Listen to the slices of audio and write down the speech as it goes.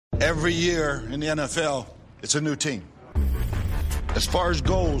Every year in the NFL, it's a new team. As far as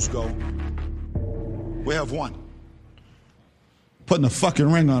goals go, we have one. Putting a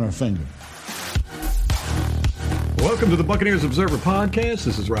fucking ring on our finger. Welcome to the Buccaneers Observer Podcast.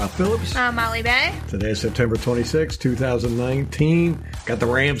 This is Ralph Phillips. I'm Molly Bay. Today is September 26, 2019. Got the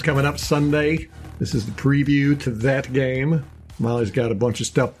Rams coming up Sunday. This is the preview to that game. Molly's got a bunch of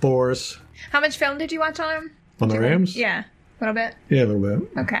stuff for us. How much film did you watch on them? On the Rams? Yeah. A little bit? Yeah, a little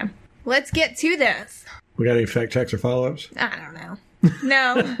bit. Okay. Let's get to this. We got any fact checks or follow-ups? I don't know.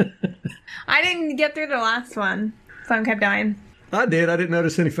 No. I didn't get through the last one. Phone kept dying. I did. I didn't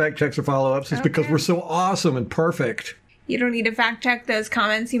notice any fact checks or follow-ups. It's because we're so awesome and perfect. You don't need to fact check those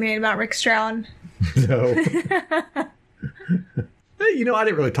comments you made about Rick Stroud. No. Hey, you know, I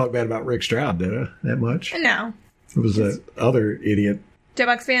didn't really talk bad about Rick Stroud, did I? That much? No. It was the other idiot. Joe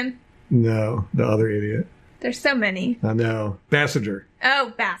Bucks fan? No, the other idiot. There's so many. I know. Bassinger.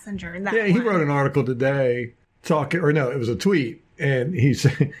 Oh, Bassinger. Yeah, he wrote an article today it was a tweet, and he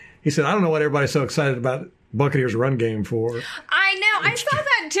said, I don't know what everybody's so excited about Buccaneers run game for. I know. I saw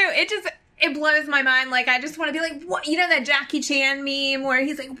that too. It blows my mind. Like, I just want to be like, what? You know that Jackie Chan meme where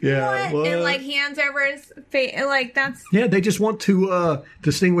he's like, what? And like hands over his face. Like, that's... Yeah, they just want to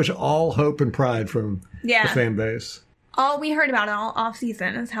distinguish all hope and pride from the fan base. All we heard about all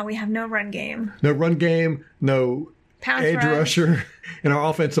off-season is how we have no run game. No run game, no pass edge rusher, and our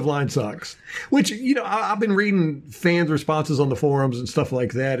offensive line sucks. Which, you know, I've been reading fans' responses on the forums and stuff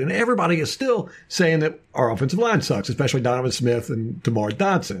like that, and everybody is still saying that our offensive line sucks, especially Donovan Smith and Tamar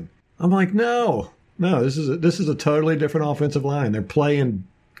Dotson. I'm like, no, this is a totally different offensive line. They're playing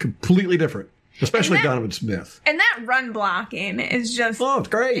completely different, especially Donovan Smith. And that run blocking is just it's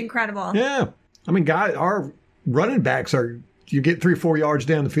great. Incredible. Yeah. I mean, our running backs you get 3 or 4 yards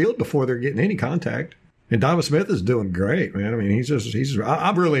down the field before they're getting any contact. And Donovan Smith is doing great, man. I mean,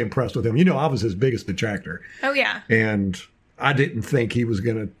 I'm really impressed with him. You know, I was his biggest detractor. Oh, yeah. And I didn't think he was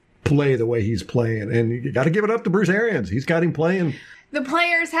going to play the way he's playing. And you got to give it up to Bruce Arians. He's got him playing. The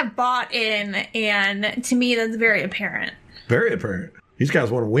players have bought in, and to me, that's very apparent. Very apparent. These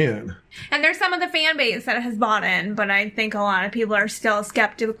guys want to win. And there's some of the fan base that has bought in, but I think a lot of people are still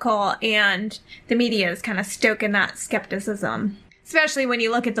skeptical, and the media is kind of stoking that skepticism, especially when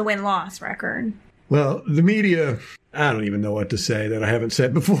you look at the win-loss record. Well, the media, I don't even know what to say that I haven't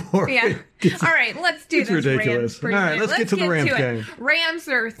said before. Yeah. All right, let's do this. It's ridiculous. All right, let's get to the Rams game. Rams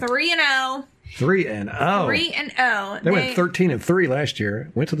are 3-0. 3-0. 3-0. They went 13-3 last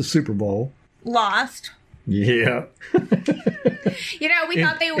year. Went to the Super Bowl. Lost. Yeah. You know, we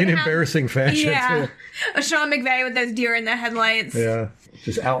thought they would in embarrassing fashion. Yeah. Sean McVay with those deer in the headlights. Yeah.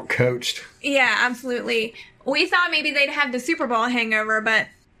 Just out-coached. Yeah, absolutely. We thought maybe they'd have the Super Bowl hangover, but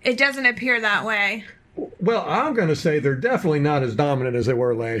it doesn't appear that way. Well, I'm going to say they're definitely not as dominant as they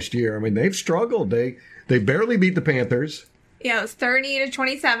were last year. I mean, they've struggled. They barely beat the Panthers. Yeah, it was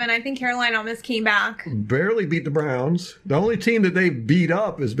 30-27. I think Carolina almost came back. Barely beat the Browns. The only team that they beat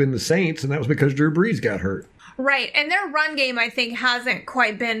up has been the Saints, and that was because Drew Brees got hurt. Right, and their run game, I think, hasn't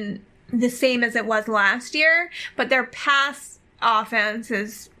quite been the same as it was last year, but their pass offense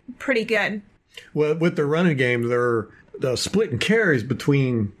is pretty good. Well, with their running game, they're splitting carries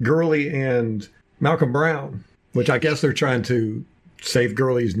between Gurley and Malcolm Brown, which I guess they're trying to save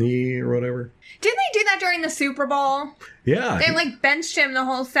Gurley's knee or whatever. Didn't they do that during the Super Bowl? Yeah. They benched him the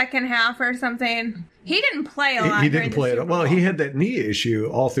whole second half or something. He didn't play a lot. He didn't play at all. Well, he had that knee issue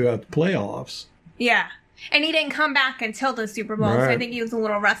all throughout the playoffs. Yeah. And he didn't come back until the Super Bowl, right. So I think he was a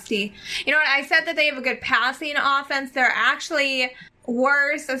little rusty. You know what? I said that they have a good passing offense. They're actually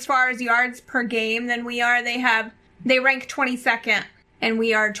worse as far as yards per game than we are. They rank 22nd, and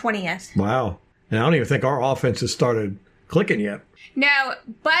we are 20th. Wow. And I don't even think our offense has started clicking yet. No,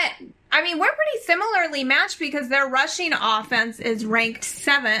 but, I mean, we're pretty similarly matched because their rushing offense is ranked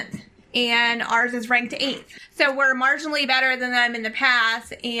 7th, and ours is ranked 8th. So we're marginally better than them in the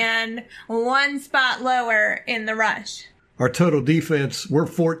pass and one spot lower in the rush. Our total defense, we're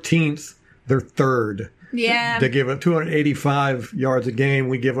 14th. They're 3rd. Yeah. They give up 285 yards a game.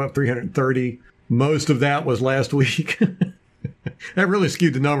 We give up 330. Most of that was last week. That really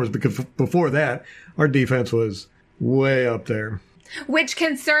skewed the numbers because before that, our defense was way up there. Which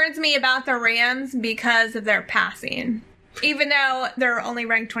concerns me about the Rams because of their passing. Even though they're only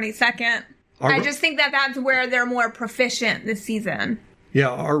ranked 22nd, I just think that that's where they're more proficient this season. Yeah,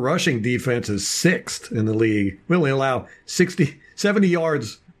 our rushing defense is 6th in the league. We only allow 70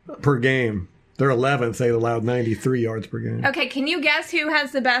 yards per game. They're 11th. They allowed 93 yards per game. Okay, can you guess who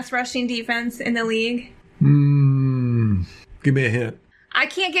has the best rushing defense in the league? Give me a hint. I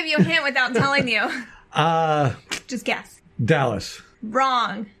can't give you a hint without telling you. Just guess. Dallas.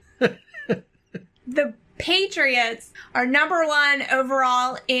 Wrong. The Patriots are number 1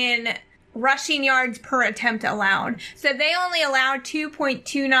 overall in rushing yards per attempt allowed. So they only allow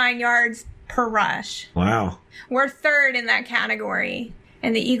 2.29 yards per rush. Wow. We're 3rd in that category,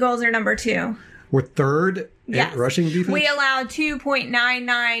 and the Eagles are number 2. We're 3rd Yes. in rushing defense? We allow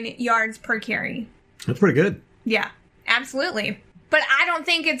 2.99 yards per carry. That's pretty good. Yeah, absolutely. But I don't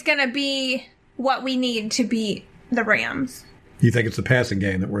think it's going to be what we need to beat the Rams. You think it's the passing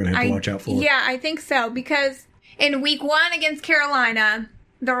game that we're going to have to watch out for? Yeah, I think so. Because in week 1 against Carolina,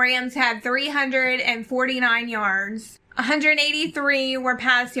 the Rams had 349 yards. 183 were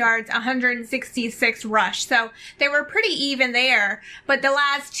pass yards, 166 rush. So they were pretty even there. But the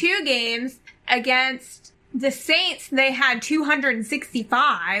last 2 games against the Saints, they had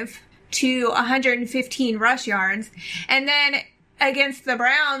 265 to 115 rush yards. And then against the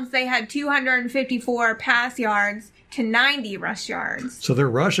Browns, they had 254 pass yards to 90 rush yards. So their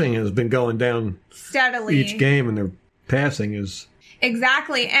rushing has been going down Steadily. each game, and their passing is...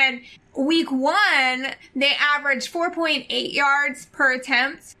 Exactly. And week 1, they averaged 4.8 yards per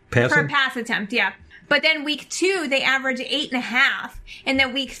attempt. Passing? Per pass attempt, yeah. But then week 2, they averaged 8.5. And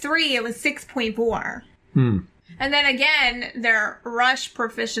then week 3, it was 6.4. And then again, their rush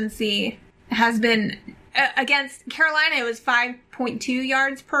proficiency has been... against Carolina, it was 5.2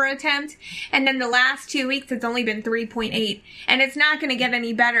 yards per attempt. And then the last 2 weeks, it's only been 3.8. And it's not going to get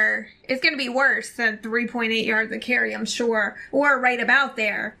any better. It's going to be worse than 3.8 yards a carry, I'm sure. Or right about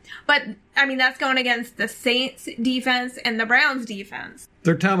there. But, I mean, that's going against the Saints defense and the Browns defense.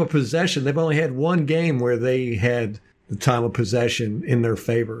 Their time of possession, they've only had one game where they had the time of possession in their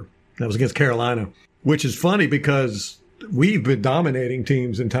favor. That was against Carolina. Which is funny because we've been dominating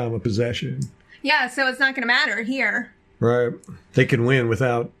teams in time of possession. Yeah, so it's not going to matter here. Right. They can win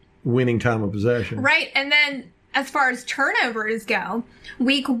without winning time of possession. Right. And then as far as turnovers go,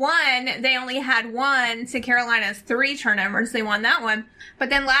 week 1, they only had 1 to Carolina's 3 turnovers. They won that one. But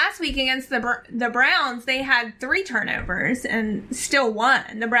then last week against the Browns, they had 3 turnovers and still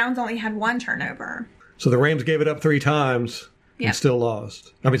won. The Browns only had 1 turnover. So the Rams gave it up 3 times and still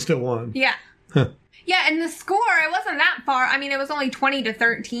lost. I mean, still won. Yeah. Yeah, and the score, it wasn't that far. I mean, it was only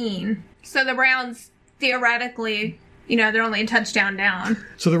 20-13. So the Browns, theoretically, they're only a touchdown down.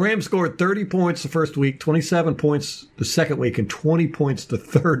 So the Rams scored 30 points the first week, 27 points the second week, and 20 points the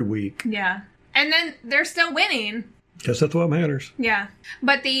third week. Yeah. And then they're still winning. Guess that's what matters. Yeah.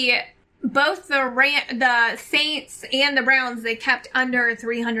 But both the Saints and the Browns, they kept under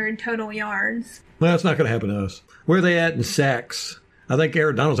 300 total yards. Well, that's not going to happen to us. Where are they at in sacks? I think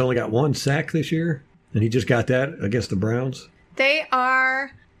Aaron Donald's only got 1 sack this year, and he just got that against the Browns. They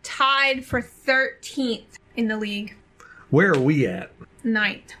are tied for 13th in the league. Where are we at?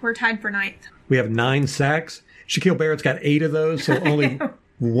 9th. We're tied for 9th. We have 9 sacks. Shaquille Barrett's got 8 of those, so only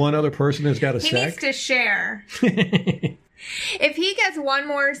one other person has got a sack. He needs to share. If he gets 1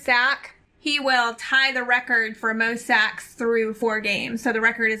 more sack, he will tie the record for most sacks through 4 games. So the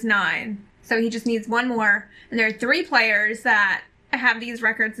record is 9. So he just needs 1 more. And there are 3 players that have these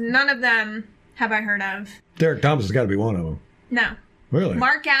records. None of them have I heard of. Derek Thomas has got to be one of them. No. Really?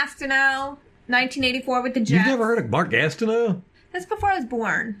 Mark Gastineau, 1984 with the Jets. You've never heard of Mark Gastineau? That's before I was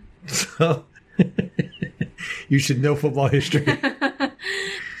born. So, you should know football history.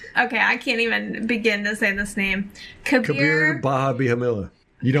 Okay, I can't even begin to say this name. Kabir Bahabihamila.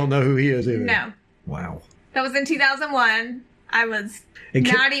 You don't know who he is either? No. Wow. That was in 2001. I was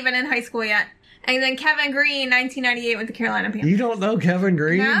not even in high school yet. And then Kevin Green, 1998 with the Carolina Panthers. You don't know Kevin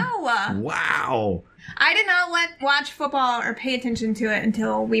Green? No. Wow. I did not watch football or pay attention to it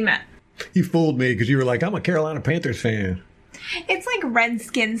until we met. You fooled me because you were like, I'm a Carolina Panthers fan. It's like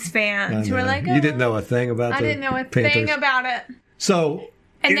Redskins fans who are like, oh, you didn't know a thing about I the didn't know a Panthers. thing about it. So,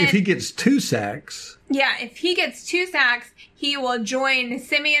 if he gets 2 sacks... Yeah, if he gets 2 sacks, he will join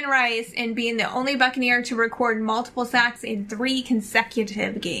Simeon Rice in being the only Buccaneer to record multiple sacks in 3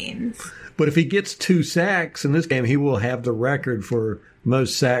 consecutive games. But if he gets 2 sacks in this game, he will have the record for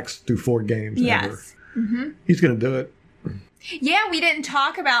most sacks through 4 games ever. Mm-hmm. He's going to do it. Yeah, we didn't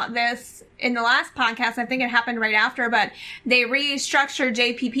talk about this in the last podcast. I think it happened right after, but they restructured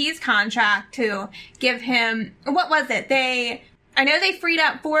JPP's contract to give him, what was it? I know they freed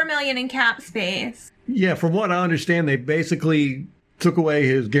up $4 million in cap space. Yeah, from what I understand, they basically took away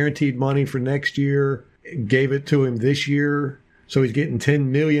his guaranteed money for next year, gave it to him this year, so he's getting $10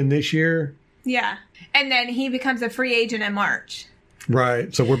 million this year. Yeah, and then he becomes a free agent in March.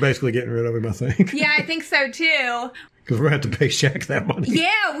 Right. So we're basically getting rid of him, I think. Yeah, I think so too. Because we're going to have to pay Shaq that money.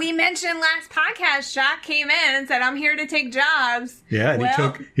 Yeah, we mentioned last podcast, Shaq came in and said, I'm here to take jobs. Yeah,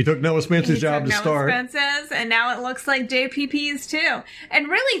 and he took Noah Spence's job to start. Spence's, and now it looks like JPP's too. And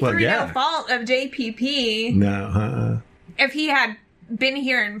really through no fault of JPP. No, if he had been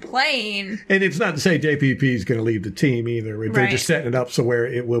here and playing. And it's not to say JPP is going to leave the team either. They're just setting it up so where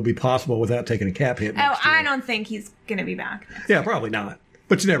it will be possible without taking a cap hit. I don't think he's going to be back. Yeah, probably not.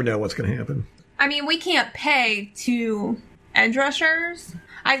 But you never know what's going to happen. I mean, we can't pay 2 edge rushers.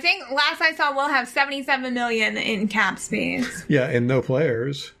 I think last I saw, we'll have $77 million in cap space. Yeah, and no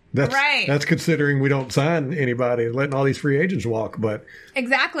players. That's considering we don't sign anybody, letting all these free agents walk. But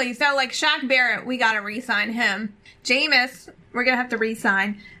exactly. So, like Shaq Barrett, we got to re-sign him. Jameis, we're going to have to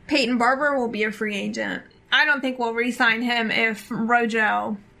re-sign. Peyton Barber will be a free agent. I don't think we'll re-sign him if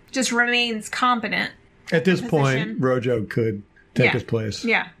Rojo just remains competent. At this point, Rojo could take his place.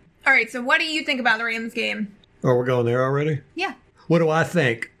 Yeah. All right, so what do you think about the Rams game? Oh, we're going there already? Yeah. What do I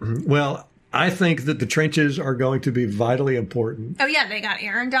think? Well, I think that the trenches are going to be vitally important. Oh, yeah, they got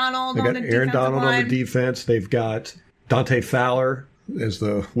Aaron Donald on the defensive line. On the defense. They've got Dante Fowler as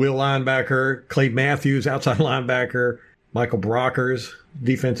the wheel linebacker, Clay Matthews, outside linebacker, Michael Brockers,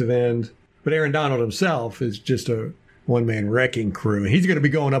 defensive end. But Aaron Donald himself is just a one-man wrecking crew. He's going to be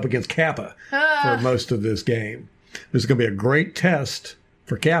going up against Kappa for most of this game. This is going to be a great test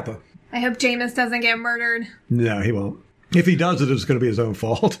for Kappa. I hope Jameis doesn't get murdered. No, he won't. If he does it's going to be his own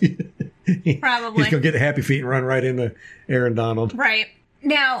fault. Probably. He's going to get happy feet and run right into Aaron Donald. Right.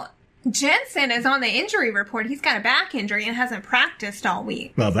 Now, Jensen is on the injury report. He's got a back injury and hasn't practiced all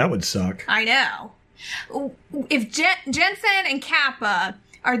week. Well, that would suck. I know. If Jensen and Kappa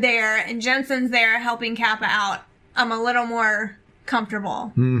are there and Jensen's there helping Kappa out, I'm a little more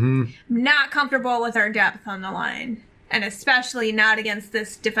comfortable. Mm-hmm. Not comfortable with our depth on the line. And especially not against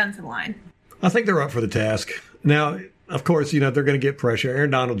this defensive line. I think they're up for the task. Now, of course, they're going to get pressure.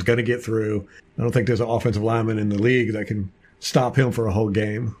 Aaron Donald's going to get through. I don't think there's an offensive lineman in the league that can stop him for a whole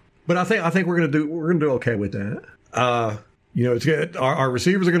game. But I think we're going to do okay with that. It's good. Our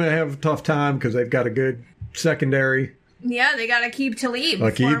receivers are going to have a tough time because they've got a good secondary. Yeah, they got to keep Talib,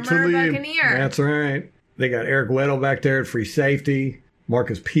 former Buccaneer. That's right. They got Eric Weddle back there at free safety.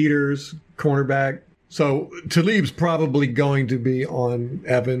 Marcus Peters, cornerback. So Talib's probably going to be on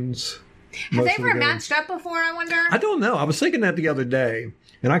Evans. Have they ever matched up before, I wonder? I don't know. I was thinking that the other day,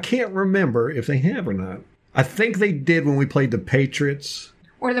 and I can't remember if they have or not. I think they did when we played the Patriots.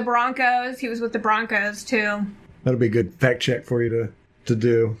 Or the Broncos. He was with the Broncos, too. That'll be a good fact check for you to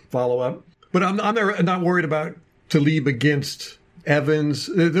do, follow up. But I'm not worried about Talib against Evans.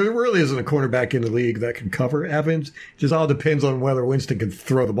 There really isn't a cornerback in the league that can cover Evans. It just all depends on whether Winston can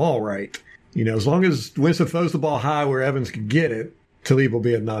throw the ball right. As long as Winston throws the ball high where Evans can get it, Talib will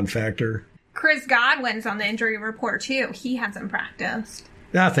be a non-factor. Chris Godwin's on the injury report, too. He hasn't practiced.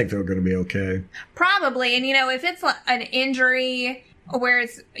 I think they're going to be okay. Probably. And, if it's an injury where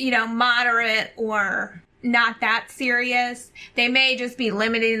it's, moderate or not that serious, they may just be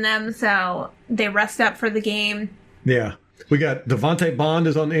limiting them so they rest up for the game. Yeah. We got Devontae Bond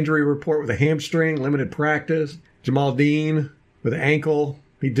is on the injury report with a hamstring, limited practice. Jamal Dean with an ankle.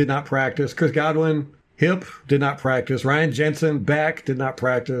 He did not practice. Chris Godwin, hip, did not practice. Ryan Jensen, back, did not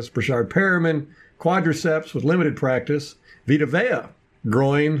practice. Brashard Perriman, quadriceps with limited practice. Vita Vea,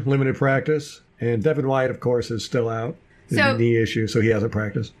 groin, limited practice. And Devin White, of course, is still out. So, knee issue, so he hasn't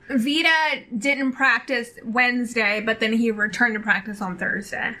practiced. Vita didn't practice Wednesday, but then he returned to practice on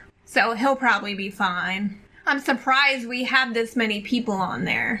Thursday. So he'll probably be fine. I'm surprised we have this many people on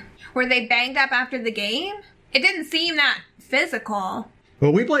there. Were they banged up after the game? It didn't seem that physical.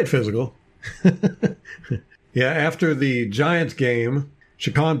 Well, we played physical. Yeah, after the Giants game,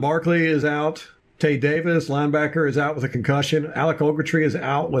 Shaquan Barkley is out. Tay Davis, linebacker, is out with a concussion. Alec Ogletree is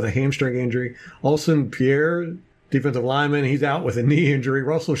out with a hamstring injury. Olsen Pierre, defensive lineman, he's out with a knee injury.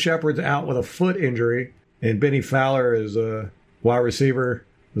 Russell Shepard's out with a foot injury. And Benny Fowler is a wide receiver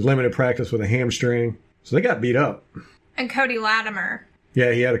with limited practice with a hamstring. So they got beat up. And Cody Latimer.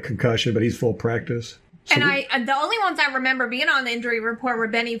 Yeah, he had a concussion, but he's full practice. So the only ones I remember being on the injury report were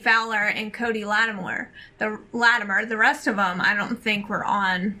Benny Fowler and Cody Latimer. The rest of them, I don't think were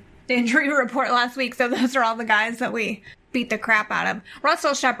on the injury report last week. So those are all the guys that we beat the crap out of.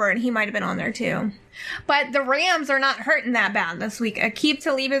 Russell Shepard, he might have been on there too. But the Rams are not hurting that bad this week. Aqib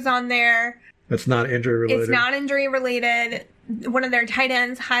Talib is on there. That's not injury related. It's not injury related. One of their tight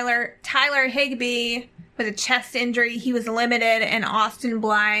ends, Tyler Higbee, with a chest injury, he was limited, and Austin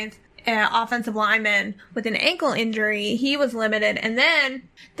Blythe, offensive lineman with an ankle injury, he was limited. And then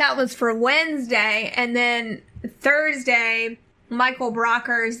that was for Wednesday. And then Thursday, Michael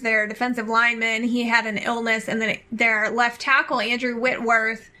Brockers, their defensive lineman, he had an illness, and then their left tackle, Andrew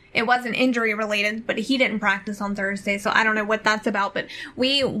Whitworth, it wasn't injury related, but he didn't practice on Thursday, so I don't know what that's about. But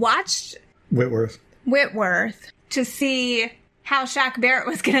we watched Whitworth to see how Shaq Barrett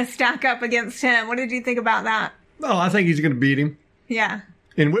was going to stack up against him. What did you think about that? Oh, I think he's going to beat him. Yeah.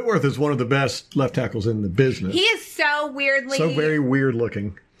 And Whitworth is one of the best left tackles in the business. He is so very weird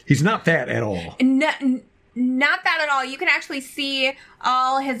looking. He's not fat at all. Not that at all. You can actually see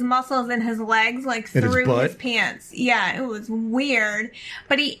all his muscles in his legs, like through his pants. Yeah, it was weird.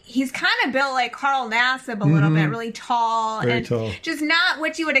 But he's kind of built like Carl Nassib a little bit, really tall. Very tall. Just not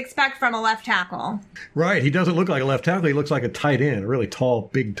what you would expect from a left tackle. Right. He doesn't look like a left tackle. He looks like a tight end, a really tall,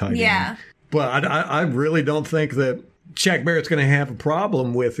 big tight end. Yeah. But I really don't think that Shaq Barrett's going to have a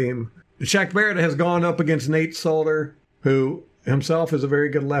problem with him. Shaq Barrett has gone up against Nate Solder, who himself is a very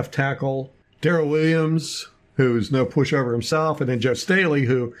good left tackle. Darrell Williams, who's no pushover himself, and then Joe Staley,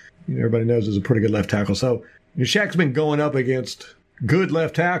 who everybody knows is a pretty good left tackle. So Shaq's been going up against good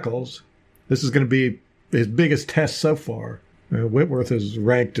left tackles. This is going to be his biggest test so far. Whitworth is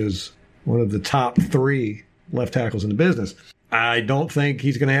ranked as one of the top 3 left tackles in the business. I don't think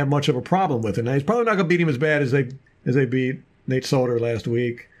he's going to have much of a problem with it. Now, he's probably not going to beat him as bad as they beat Nate Solder last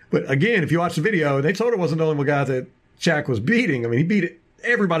week. But again, if you watch the video, Nate Solder wasn't the only guy that Shaq was beating. I mean, he beat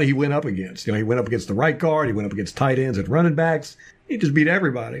everybody he went up against. He went up against the right guard. He went up against tight ends and running backs. He just beat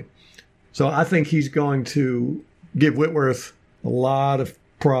everybody. So I think he's going to give Whitworth a lot of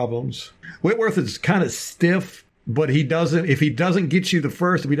problems. Whitworth is kind of stiff, but if he doesn't get you the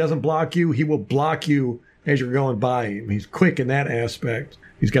first, if he doesn't block you, he will block you as you're going by him. He's quick in that aspect.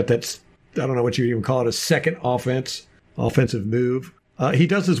 He's got that, I don't know what you would even call it, a second offensive move. He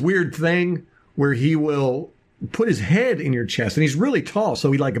does this weird thing where he will put his head in your chest, and he's really tall,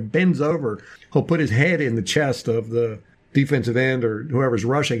 so he bends over. He'll put his head in the chest of the defensive end or whoever's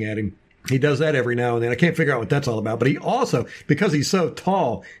rushing at him. He does that every now and then. I can't figure out what that's all about, but he also, because he's so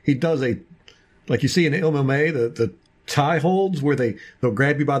tall, he does like you see in the MMA, the tie holds where they'll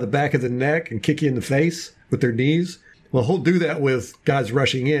grab you by the back of the neck and kick you in the face with their knees. Well, he'll do that with guys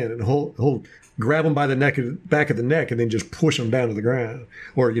rushing in, and he'll grab them by the back of the neck and then just push them down to the ground,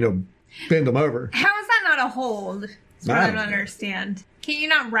 or bend them over. How is that not a hold? That's what I don't understand. Can you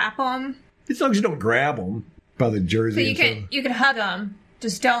not wrap them? As long as you don't grab them by the jersey. So you can hug them.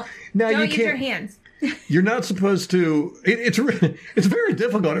 Just don't use your hands. You're not supposed to. It's very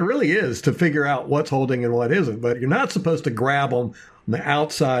difficult. It really is to figure out what's holding and what isn't. But you're not supposed to grab them on the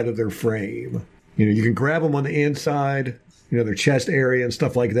outside of their frame. You can grab them on the inside, their chest area and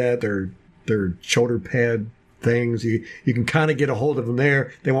stuff like that. Their shoulder pad things. You can kind of get a hold of them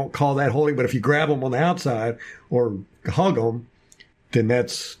there. They won't call that holding. But if you grab them on the outside or hug them, then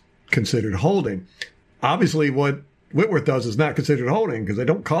that's considered holding. Obviously, what Whitworth does is not considered holding because they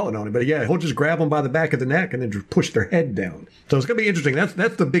don't call it on him. But yeah, he'll just grab them by the back of the neck and then just push their head down. So it's going to be interesting.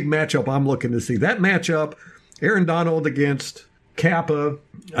 That's the big matchup I'm looking to see. That matchup, Aaron Donald against Kappa.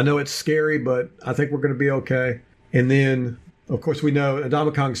 I know it's scary, but I think we're going to be okay. And then, of course, we know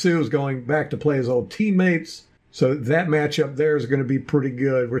Ndamukong Suh is going back to play his old teammates. So that matchup there is going to be pretty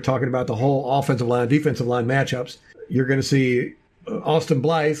good. We're talking about the whole offensive line, defensive line matchups. You're going to see Austin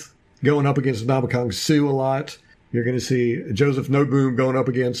Blythe going up against Ndamukong Suh a lot. You're going to see Joseph Noteboom going up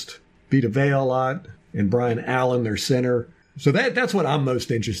against Vita Vea a lot, and Brian Allen, their center. So that's what I'm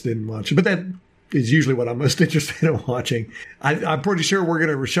most interested in watching. But that is usually what I'm most interested in watching. I'm pretty sure we're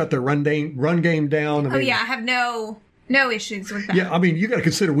going to shut their run game down. I have no issues with that. Yeah, you got to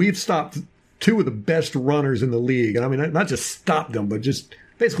consider we've stopped 2 of the best runners in the league. And not just stopped them, but just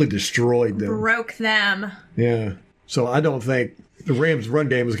basically destroyed them. Broke them. Yeah. So I don't think the Rams' run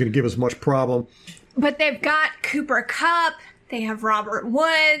game is going to give us much problem. But they've got Cooper Kupp. They have Robert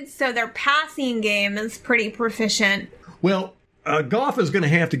Woods. So their passing game is pretty proficient. Well, Goff is going to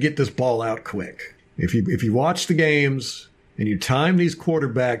have to get this ball out quick. If you watch the games and you time these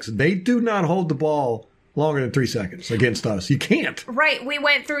quarterbacks, they do not hold the ball longer than 3 seconds against us. You can't. Right. We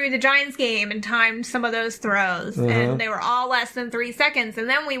went through the Giants game and timed some of those throws, and they were all less than 3 seconds. And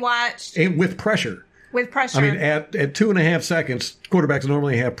then we watched... And with pressure. With pressure. At 2.5 seconds, quarterbacks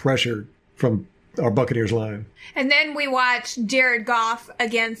normally have pressure from our Buccaneers line. And then we watched Jared Goff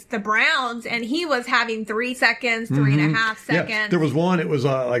against the Browns, and he was having 3 seconds, 3.5 seconds. Yeah, there was one, it was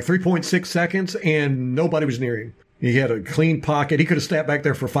like 3.6 seconds, and nobody was near him. He had a clean pocket. He could have stepped back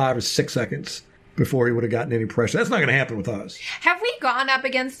there for 5 or 6 seconds before he would have gotten any pressure. That's not going to happen with us. Have we gone up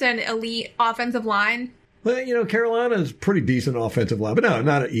against an elite offensive line? Well, Carolina's pretty decent offensive line, but no,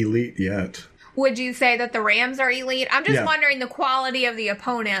 not an elite yet. would you say that the Rams are elite? I'm just Yeah. wondering the quality of the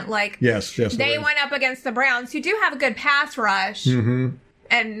opponent. Like, Yes. the they Rams. went up against the Browns, who do have a good pass rush,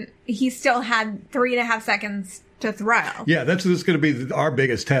 and he still had 3.5 seconds to throw. Yeah, this is going to be our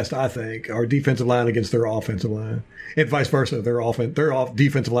biggest test, I think. Our defensive line against their offensive line, and vice versa. Their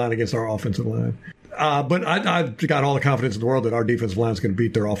defensive line against our offensive line. But I've got all the confidence in the world that our defensive line is going to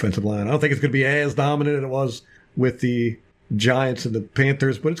beat their offensive line. I don't think it's going to be as dominant as it was with the Giants and the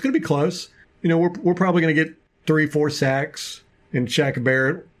Panthers, but it's going to be close. You know, we're probably going to get 3-4 sacks, and Shaq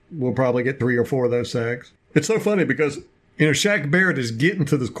Barrett will probably get 3 or 4 of those sacks. It's so funny because, you know, Shaq Barrett is getting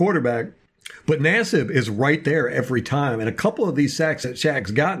to this quarterback, but Nassib is right there every time. And a couple of these sacks that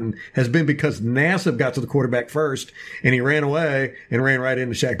Shaq's gotten has been because Nassib got to the quarterback first, and he ran away and ran right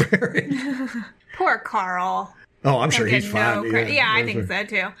into Shaq Barrett. Poor Carl. Oh, I'm sure he's Get fine. no credit. Yeah, I think so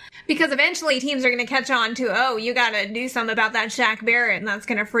too. Because eventually teams are going to catch on to, oh, you got to do something about that Shaq Barrett, and that's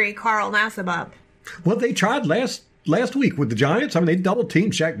going to free Carl Nassib up. Well, they tried last week with the Giants. I mean, they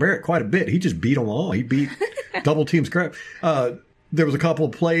double-teamed Shaq Barrett quite a bit. He just beat them all. He beat double teams crap. There was a couple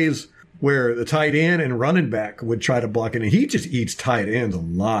of plays where the tight end and running back would try to block it, and he just eats tight ends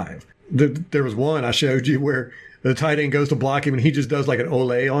alive. There was one I showed you where the tight end goes to block him, and he just does like an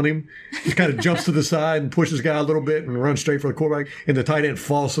ole on him. He kind of jumps to the side and pushes the guy a little bit and runs straight for the quarterback, and the tight end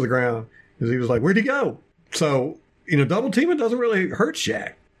falls to the ground because he was like, where'd he go? So, you know, double teaming doesn't really hurt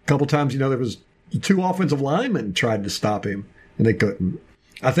Shaq. A couple times, you know, there was 2 offensive linemen tried to stop him, and they couldn't.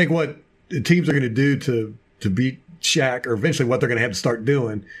 I think what the teams are going to do to beat Shaq, or eventually what they're going to have to start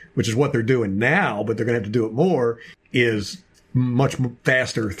doing, which is what they're doing now, but they're going to have to do it more, is much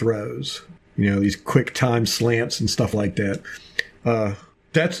faster throws. You know, these quick time slants and stuff like that.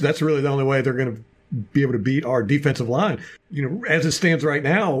 That's really the only way they're going to be able to beat our defensive line. You know, as it stands right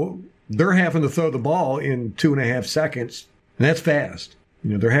now, they're having to throw the ball in 2.5 seconds, and that's fast.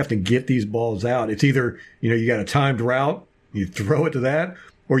 You know, they're having to get these balls out. It's either, you know, you got a timed route, you throw it to that,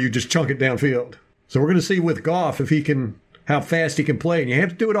 or you just chunk it downfield. So we're going to see with Goff how fast he can play, and you have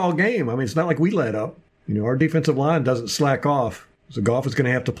to do it all game. I mean, it's not like we let up. You know, our defensive line doesn't slack off. So Goff is going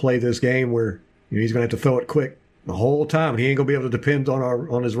to have to play this game where, you know, he's going to have to throw it quick the whole time. He ain't going to be able to depend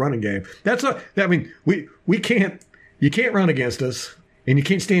on his running game. You can't run against us, and you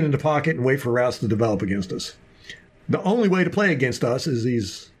can't stand in the pocket and wait for routes to develop against us. The only way to play against us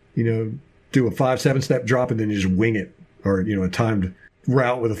is do a 5-7 step drop and then you just wing it, or, you know, a timed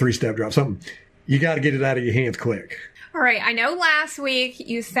route with a 3-step drop, something. You got to get it out of your hands quick. All right. I know last week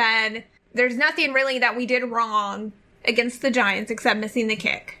you said there's nothing really that we did wrong against the Giants except missing the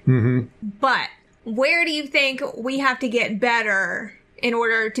kick. Mm-hmm. But where do you think we have to get better in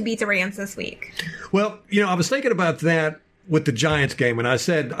order to beat the Rams this week? Well, you know, I was thinking about that with the Giants game, and I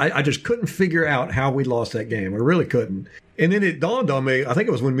said I just couldn't figure out how we lost that game. I really couldn't. And then it dawned on me, I think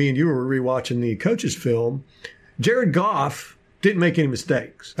it was when me and you were rewatching the coaches film, Jared Goff didn't make any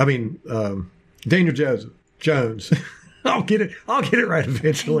mistakes. I mean, Daniel Jones. I'll get it right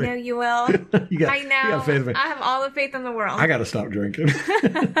eventually. I know you will. I know. You got faith in me. I have all the faith in the world. I got to stop drinking.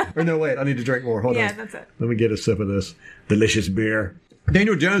 Or no, wait, I need to drink more. Hold on. Yeah, that's it. Let me get a sip of this delicious beer.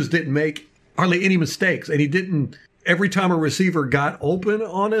 Daniel Jones didn't make hardly any mistakes, and he didn't. Every time a receiver got open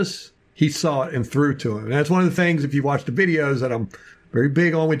on us, he saw it and threw to him. And that's one of the things, if you watch the videos, that I'm very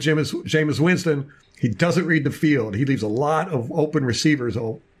big on with Jameis Winston. He doesn't read the field. He leaves a lot of open receivers,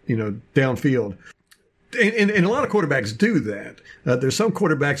 you know, downfield. And a lot of quarterbacks do that. There's some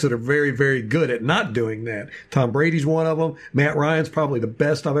quarterbacks that are very, very good at not doing that. Tom Brady's one of them. Matt Ryan's probably the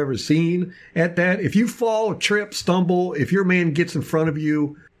best I've ever seen at that. If you fall, trip, stumble, if your man gets in front of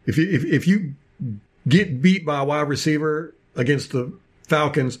you, if you get beat by a wide receiver against the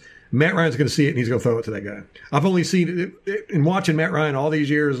Falcons, Matt Ryan's going to see it and he's going to throw it to that guy. I've only seen it in watching Matt Ryan all these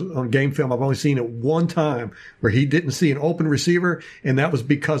years on game film. I've only seen it one time where he didn't see an open receiver, and that was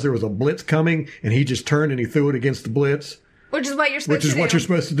because there was a blitz coming and he just turned and he threw it against the blitz. Which is what you're supposed to do. Which is what you're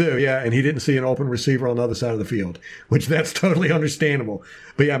supposed to do, yeah. And he didn't see an open receiver on the other side of the field, which that's totally understandable.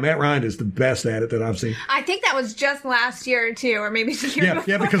 But yeah, Matt Ryan is the best at it that I've seen. I think that was just last year too, or maybe the year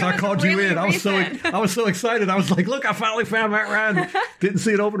before. Yeah, because I called you in. I was so excited. I was like, look, I finally found Matt Ryan. Didn't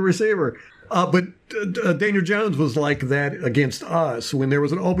see an open receiver. But Daniel Jones was like that against us. When there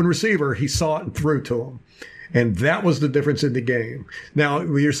was an open receiver, he saw it and threw to him. And that was the difference in the game. Now,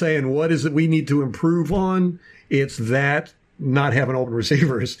 you're saying, what is it we need to improve on? It's that, not having open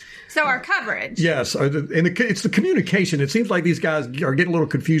receivers. So our coverage. Yes. And it's the communication. It seems like these guys are getting a little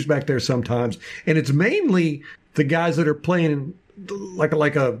confused back there sometimes. And it's mainly the guys that are playing like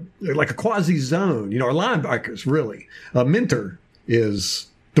a quasi zone, you know, our linebackers, really. Minter is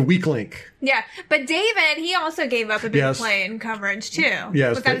the weak link. Yeah, but David, he also gave up a big play in coverage too.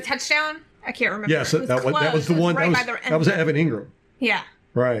 Yes, was that a touchdown? I can't remember. Yes, It that was the one. Right by the that was Evan Ingram. Yeah.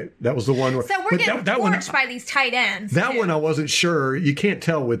 Right. That was the one. So we're getting torched by these tight ends. That one I wasn't sure. You can't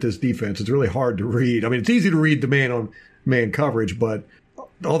tell with this defense. It's really hard to read. I mean, it's easy to read the man-on-man coverage, but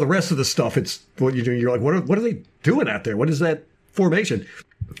all the rest of the stuff, it's what you do. You're like, what are they doing out there? What is that formation?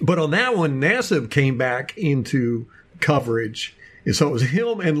 But on that one, Nassib came back into coverage. And so it was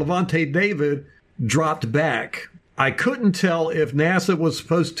him and Levante David dropped back. I couldn't tell if Nassib was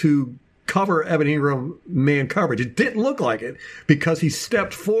supposed to cover Evan Ingram man coverage. It didn't look like it because he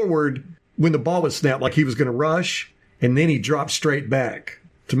stepped forward when the ball was snapped like he was going to rush, and then he dropped straight back.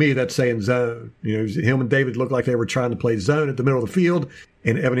 To me, that's saying zone. You know, him and David looked like they were trying to play zone at the middle of the field,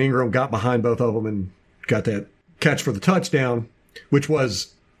 and Evan Ingram got behind both of them and got that catch for the touchdown, which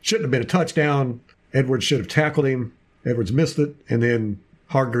shouldn't have been a touchdown. Edwards should have tackled him. Edwards missed it, and then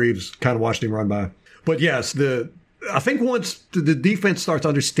Hargreaves kind of watched him run by. But yes, I think once the defense starts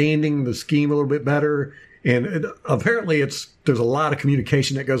understanding the scheme a little bit better, and apparently there's a lot of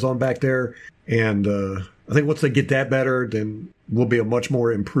communication that goes on back there, and I think once they get that better, then we'll be a much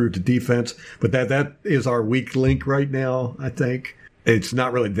more improved defense. But that is our weak link right now, I think. It's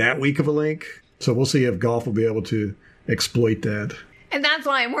not really that weak of a link, so we'll see if Goff will be able to exploit that. And that's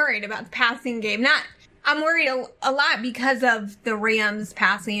why I'm worried about the passing game. I'm worried a lot because of the Rams'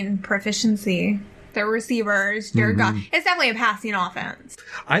 passing proficiency. Their receivers, Jared Goff. It's definitely a passing offense.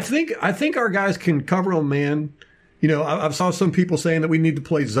 I think our guys can cover on man. You know, I've saw some people saying that we need to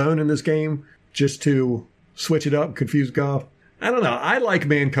play zone in this game just to switch it up and confuse Goff. I don't know. I like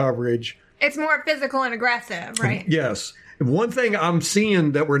man coverage. It's more physical and aggressive, right? Yes. One thing I'm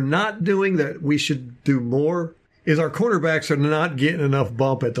seeing that we're not doing that we should do more is our cornerbacks are not getting enough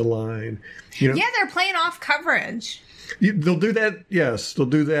bump at the line. You know? Yeah, they're playing off coverage. They'll do that. Yes, they'll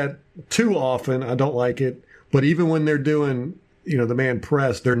do that too often. I don't like it. But even when they're doing, the man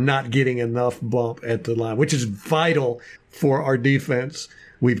press, they're not getting enough bump at the line, which is vital for our defense.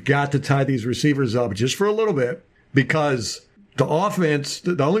 We've got to tie these receivers up just for a little bit because the offense,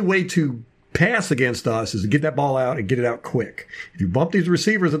 the only way to pass against us is to get that ball out and get it out quick. If you bump these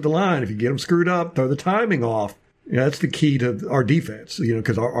receivers at the line, if you get them screwed up, throw the timing off, that's the key to our defense,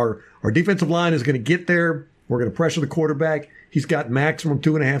 because our defensive line is going to get there. We're going to pressure the quarterback. He's got maximum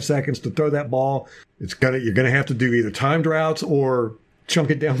 2.5 seconds to throw that ball. You're going to have to do either timed routes or chunk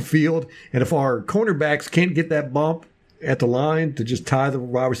it downfield. And if our cornerbacks can't get that bump at the line to just tie the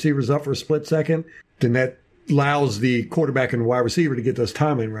wide receivers up for a split second, then that allows the quarterback and wide receiver to get those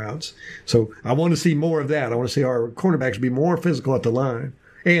timing routes. So I want to see more of that. I want to see our cornerbacks be more physical at the line.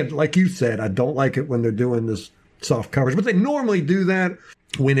 And like you said, I don't like it when they're doing this soft coverage, but they normally do that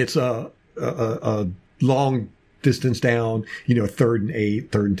when it's a long distance down, 3rd and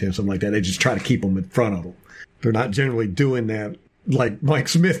 8, 3rd and 10, something like that. They just try to keep them in front of them. They're not generally doing that like Mike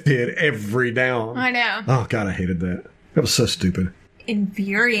Smith did every down. I know. Oh, God, I hated that. That was so stupid.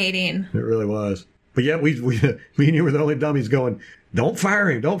 Infuriating. It really was. But yeah, we and you were the only dummies going, don't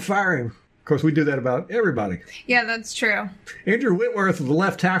fire him, don't fire him. Of course, we do that about everybody. Yeah, that's true. Andrew Whitworth, the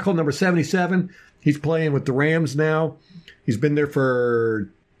left tackle, number 77. He's playing with the Rams now. He's been there for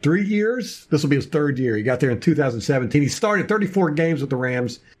 3 years. This will be his 3rd year. He got there in 2017. He started 34 games with the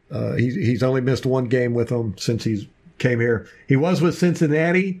Rams. He's only missed 1 game with them since he came here. He was with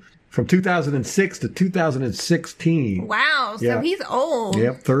Cincinnati from 2006 to 2016. Wow, so he's old.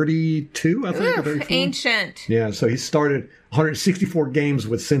 Yep, 32, I think. 34. Ancient. Yeah, so he started 164 games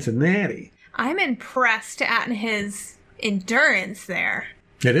with Cincinnati. I'm impressed at his endurance there.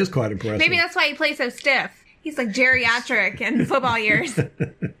 It is quite impressive. Maybe that's why he plays so stiff. He's like geriatric in football years.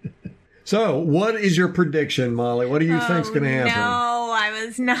 So, what is your prediction, Molly? What do you think's going to happen? No, I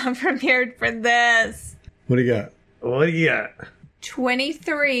was not prepared for this. What do you got?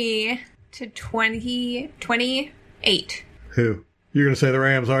 23 to 28. Who? You're going to say the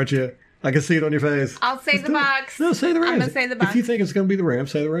Rams, aren't you? I can see it on your face. I'll say the Bucks. No, say the Rams. I'm going to say the Bucks. If you think it's going to be the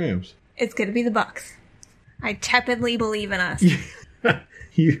Rams, say the Rams. It's going to be the Bucks. I tepidly believe in us.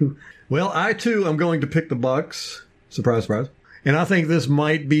 Well, I too am going to pick the Bucks. Surprise, surprise. And I think this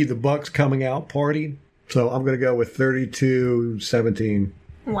might be the Bucks coming out party. So I'm going to go with 32-17.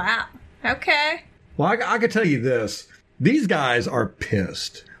 Wow. Okay. Well, I can tell you this. These guys are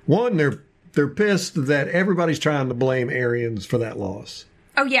pissed. One, they're pissed that everybody's trying to blame Arians for that loss.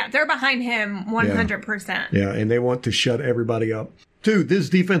 Oh, yeah. They're behind him 100%. Yeah, and they want to shut everybody up. Two, this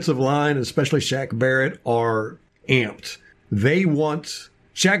defensive line, especially Shaq Barrett, are amped.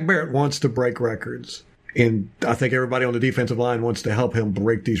 Shaq Barrett wants to break records. And I think everybody on the defensive line wants to help him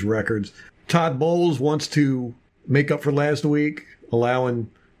break these records. Todd Bowles wants to make up for last week, allowing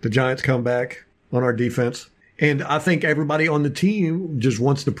the Giants come back on our defense. And I think everybody on the team just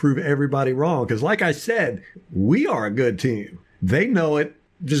wants to prove everybody wrong. Because like I said, we are a good team. They know it,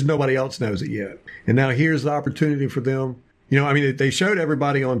 just nobody else knows it yet. And now here's the opportunity for them. They showed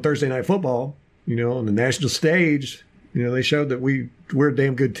everybody on Thursday Night Football, on the national stage, they showed that we're a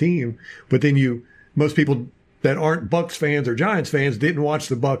damn good team. But then most people that aren't Bucs fans or Giants fans didn't watch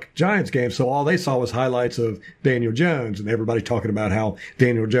the Bucs-Giants game, so all they saw was highlights of Daniel Jones and everybody talking about how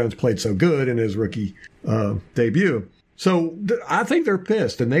Daniel Jones played so good in his rookie debut. So I think they're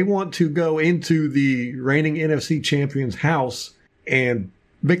pissed, and they want to go into the reigning NFC champions' house and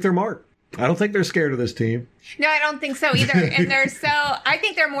make their mark. I don't think they're scared of this team. No, I don't think so either. And I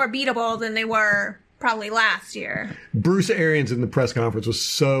think they're more beatable than they were probably last year. Bruce Arians in the press conference was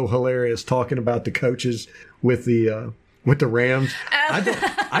so hilarious talking about the coaches with the Rams.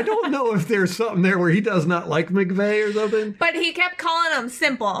 I don't know if there's something there where he does not like McVay or something. But he kept calling them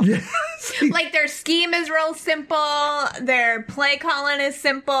simple. Yes. Like their scheme is real simple. Their play calling is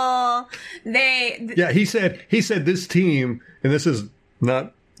simple. He said this team, and this is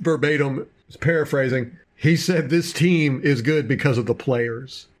not verbatim, it's paraphrasing. He said this team is good because of the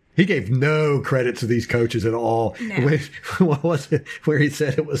players. He gave no credit to these coaches at all. No. What was it where he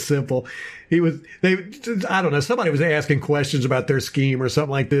said it was simple? I don't know. Somebody was asking questions about their scheme or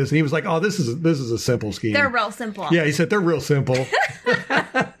something like this. And he was like, oh, this is a simple scheme. They're real simple. Yeah, he said they're real simple.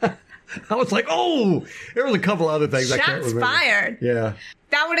 I was like, oh, there was a couple other things I can't remember. Shots fired. Yeah.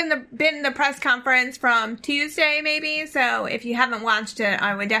 That would have been the press conference from Tuesday, maybe. So if you haven't watched it,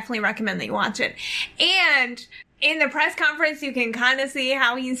 I would definitely recommend that you watch it. And in the press conference, you can kind of see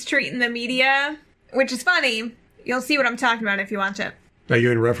how he's treating the media, which is funny. You'll see what I'm talking about if you watch it. Are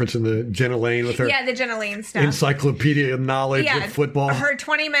you in referencing the Jenna Lane with her? Yeah, the Jenna Lane stuff. Encyclopedia knowledge of football. Her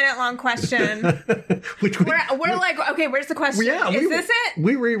 20-minute long question. we're like, okay, where's the question? Is this it?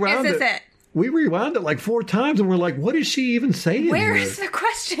 We rewound it. Is this it? We rewound it like 4 times, and we're like, what is she even saying? Where is the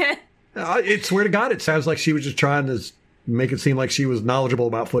question? I swear to God, it sounds like she was just trying to make it seem like she was knowledgeable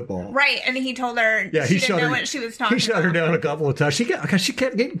about football. Right, and he told her she didn't know what she was talking about. He shut her down a couple of times. She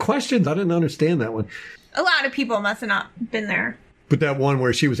kept getting questions. I didn't understand that one. A lot of people must have not been there. But that one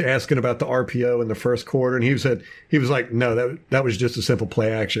where she was asking about the RPO in the first quarter, and he was like, no, that was just a simple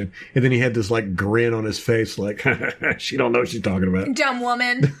play action. And then he had this like grin on his face, like, she don't know what she's talking about. Dumb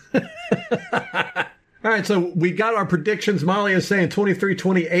woman. All right, so we got our predictions. Molly is saying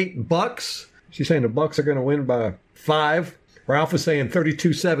 23-28 Bucs. She's saying the Bucs are going to win by 5. Ralph is saying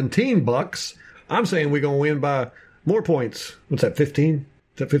 32-17 Bucs. I'm saying we're going to win by more points. What's that, 15?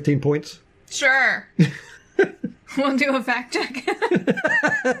 Is that 15 points? Sure. We'll do a fact check.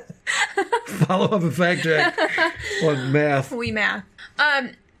 Follow up a fact check on math. We math.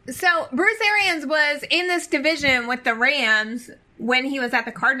 So Bruce Arians was in this division with the Rams when he was at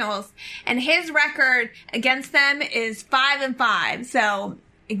the Cardinals, and his record against them is 5-5. So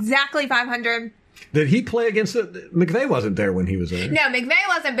exactly 500. Did he play against it? McVay wasn't there when he was there. No, McVay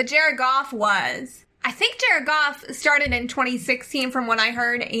wasn't, but Jared Goff was. I think Jared Goff started in 2016 from what I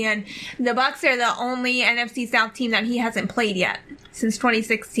heard, and the Bucs are the only NFC South team that he hasn't played yet since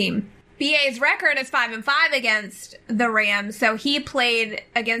 2016. BA's record is 5-5 against the Rams, so he played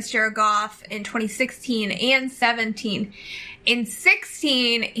against Jared Goff in 2016 and 17. In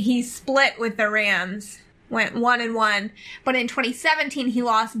 16, he split with the Rams, went 1-1, but in 2017, he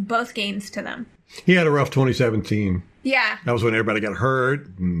lost both games to them. He had a rough 2017. Yeah. That was when everybody got hurt.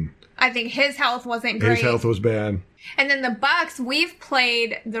 I think his health wasn't great. His health was bad. And then the Bucs, we've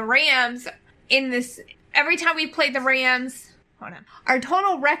played the Rams in this. Every time we played the Rams, hold on. Our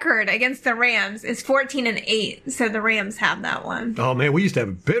total record against the Rams is 14-8. So the Rams have that one. Oh man, we used to have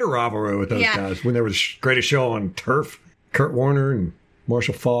a bitter rivalry with those guys when there was the greatest show on turf. Kurt Warner and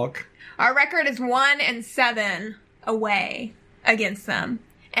Marshall Faulk. Our record is 1-7 away against them,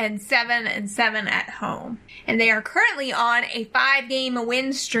 and 7-7 at home. And they are currently on a 5-game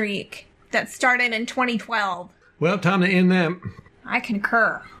win streak that started in 2012. Well, time to end that. I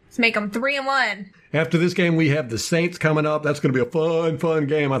concur. Let's make them 3-1. After this game, we have the Saints coming up. That's going to be a fun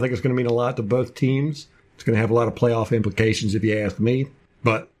game. I think it's going to mean a lot to both teams. It's going to have a lot of playoff implications if you ask me.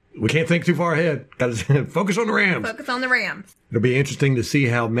 But we can't think too far ahead. Got to focus on the Rams. Focus on the Rams. It'll be interesting to see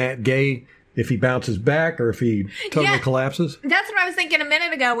how Matt Gay, if he bounces back or if he totally collapses. That's what I was thinking a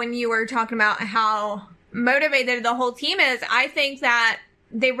minute ago when you were talking about how motivated the whole team is. I think that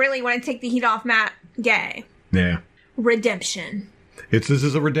they really want to take the heat off Matt Gay. Yeah. Redemption. This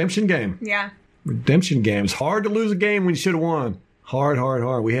is a redemption game. Yeah. Redemption game. It's hard to lose a game when you should have won.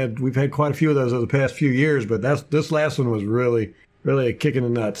 Hard. We've had quite a few of those over the past few years, but this last one was really a kick in the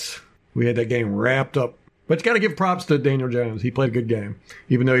nuts. We had that game wrapped up. But you got to give props to Daniel Jones. He played a good game,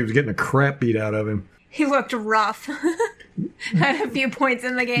 even though he was getting the crap beat out of him. He looked rough at a few points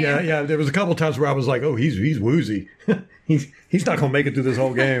in the game. Yeah. There was a couple times where I was like, oh, he's woozy. he's not going to make it through this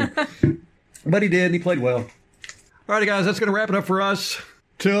whole game. But he did, and he played well. All righty, guys, that's going to wrap it up for us.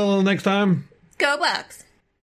 Till next time. Go Bucks.